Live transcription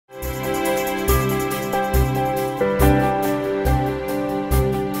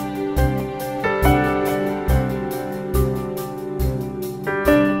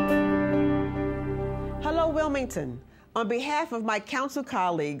On behalf of my council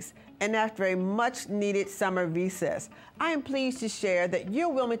colleagues, and after a much-needed summer recess, I am pleased to share that your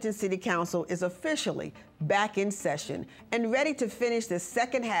Wilmington City Council is officially back in session and ready to finish the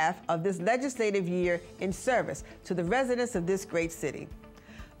second half of this legislative year in service to the residents of this great city.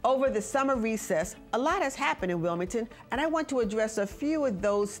 Over the summer recess, a lot has happened in Wilmington, and I want to address a few of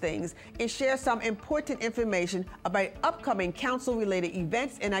those things and share some important information about upcoming council-related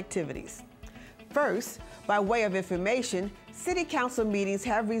events and activities. First, by way of information, City Council meetings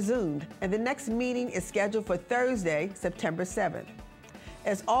have resumed, and the next meeting is scheduled for Thursday, September 7th.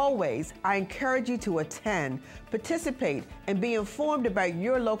 As always, I encourage you to attend, participate, and be informed about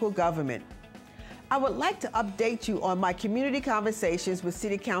your local government. I would like to update you on my Community Conversations with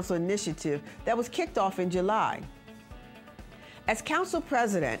City Council initiative that was kicked off in July. As Council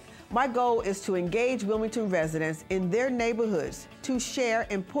President, my goal is to engage Wilmington residents in their neighborhoods to share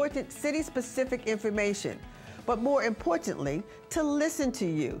important city-specific information, but more importantly, to listen to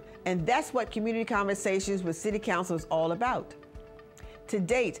you. And that's what Community Conversations with City Council is all about. To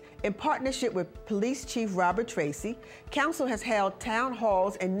date, in partnership with Police Chief Robert Tracy, Council has held town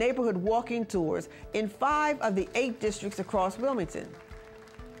halls and neighborhood walking tours in 5 of the 8 districts across Wilmington.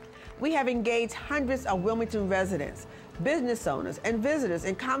 We have engaged hundreds of Wilmington residents, business owners, and visitors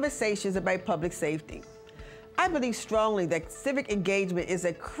in conversations about public safety. I believe strongly that civic engagement is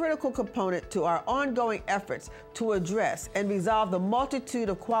a critical component to our ongoing efforts to address and resolve the multitude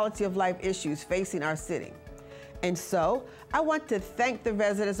of quality of life issues facing our city. And so, I want to thank the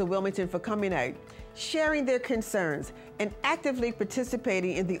residents of Wilmington for coming out, sharing their concerns, and actively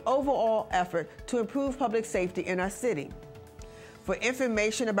participating in the overall effort to improve public safety in our city. For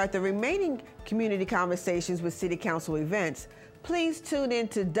information about the remaining Community Conversations with City Council events, please tune in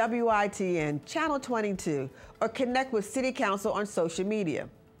to WITN Channel 22 or connect with City Council on social media.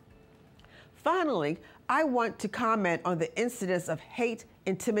 Finally, I want to comment on the incidents of hate,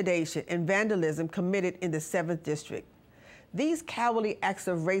 intimidation, and vandalism committed in the 7th District. These cowardly acts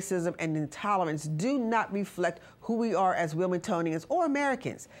of racism and intolerance do not reflect who we are as Wilmingtonians or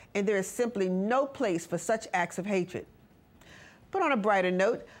Americans, and there is simply no place for such acts of hatred. But on a brighter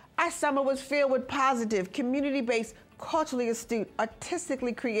note, our summer was filled with positive, community-based, culturally astute,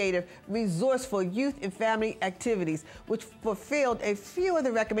 artistically creative, resourceful youth and family activities, which fulfilled a few of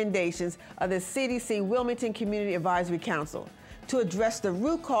the recommendations of the CDC Wilmington Community Advisory Council to address the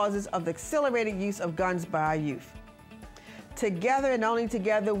root causes of the accelerated use of guns by our youth. Together and only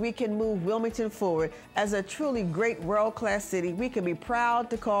together, we can move Wilmington forward as a truly great world-class city we can be proud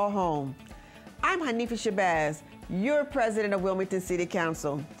to call home. I'm Hanifa Shabazz, your president of Wilmington City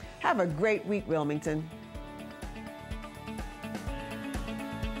Council. Have a great week, Wilmington.